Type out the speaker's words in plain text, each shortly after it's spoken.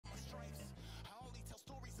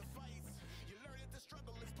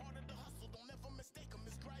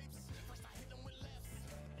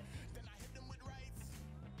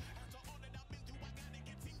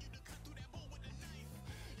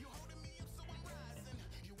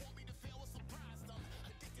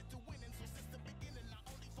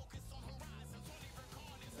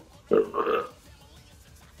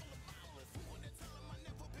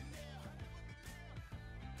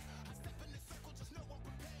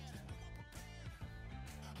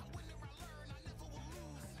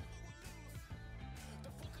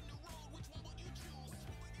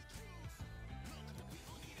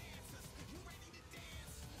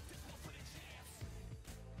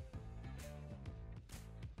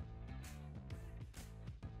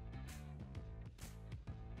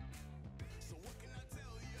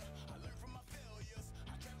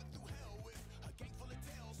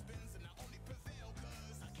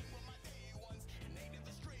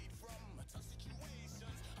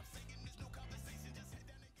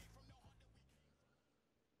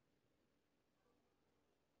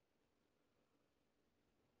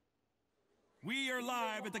We are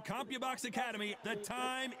live at the CompuBox Academy. The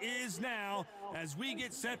time is now as we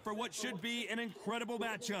get set for what should be an incredible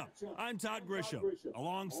matchup. I'm Todd Grisham.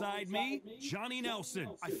 Alongside me, Johnny Nelson.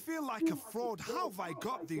 I feel like a fraud. How have I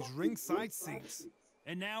got these ringside seats?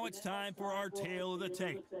 And now it's time for our tale of the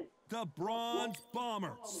tape. The Bronze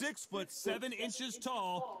Bomber, 6'7"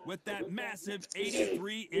 tall, with that massive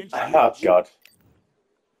 83-inch. Oh, God.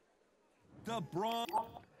 The Bronze.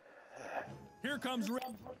 Here comes Rick.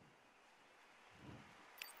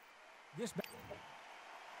 This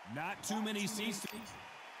not too many seats.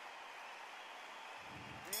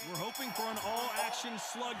 We're hoping for an all-action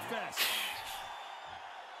slugfest.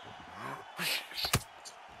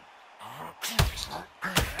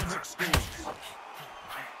 Rick scores.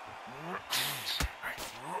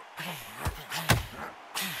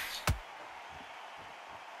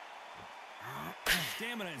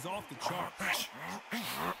 Stamina is off the charts.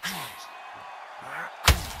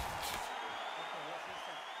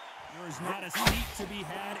 There is not a seat to be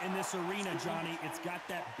had in this arena, Johnny. It's got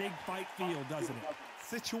that big fight feel, doesn't it?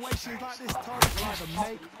 Situations like this, Todd, either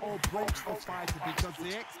make or break the fighter because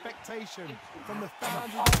the expectation from the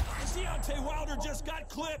fans. Deontay Wilder just got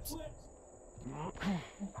clipped.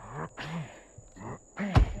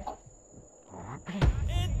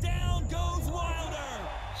 And down goes Wilder.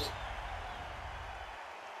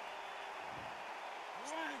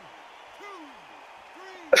 1, 2,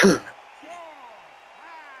 3, 4, 5,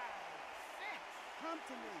 6. Come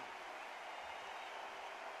to me.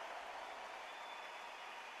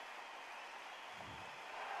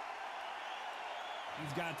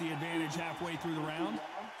 He's got the advantage halfway through the round.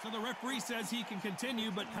 So the referee says he can continue,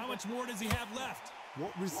 but how much more does he have left?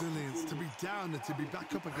 What resilience to be down and to be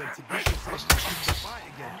back up again, to get yourself back into the fight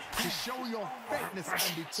again, to show your fitness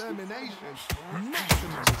and determination.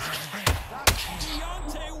 Maximum.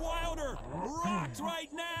 Deontay Wilder rocked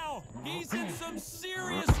right now. He's in some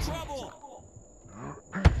serious trouble.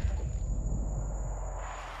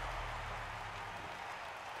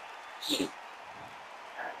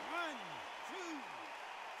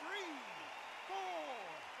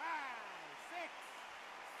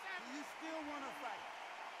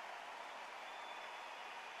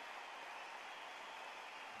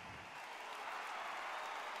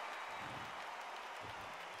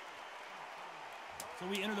 So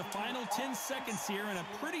we enter the final 10 seconds here in a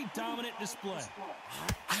pretty dominant display.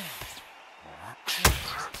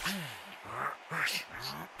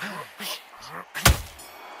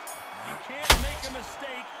 You can't make a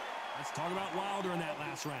mistake. Let's talk about Wilder in that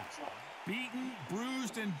last round. Beaten,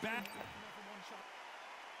 bruised, and back.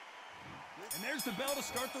 And there's the bell to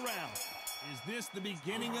start the round. Is this the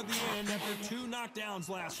beginning of the end after 2 knockdowns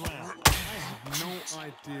last round? I have no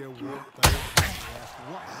idea what that is.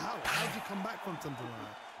 How did you come back from something like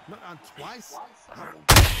that? Not on twice? How? 1,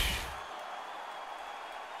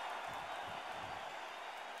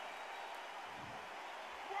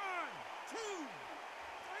 2, 3,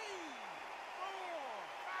 4,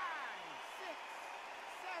 5, 6,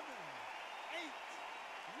 7, 8,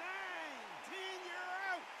 9, 10. You're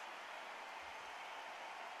out.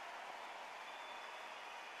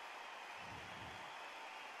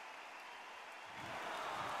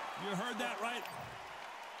 You heard that right.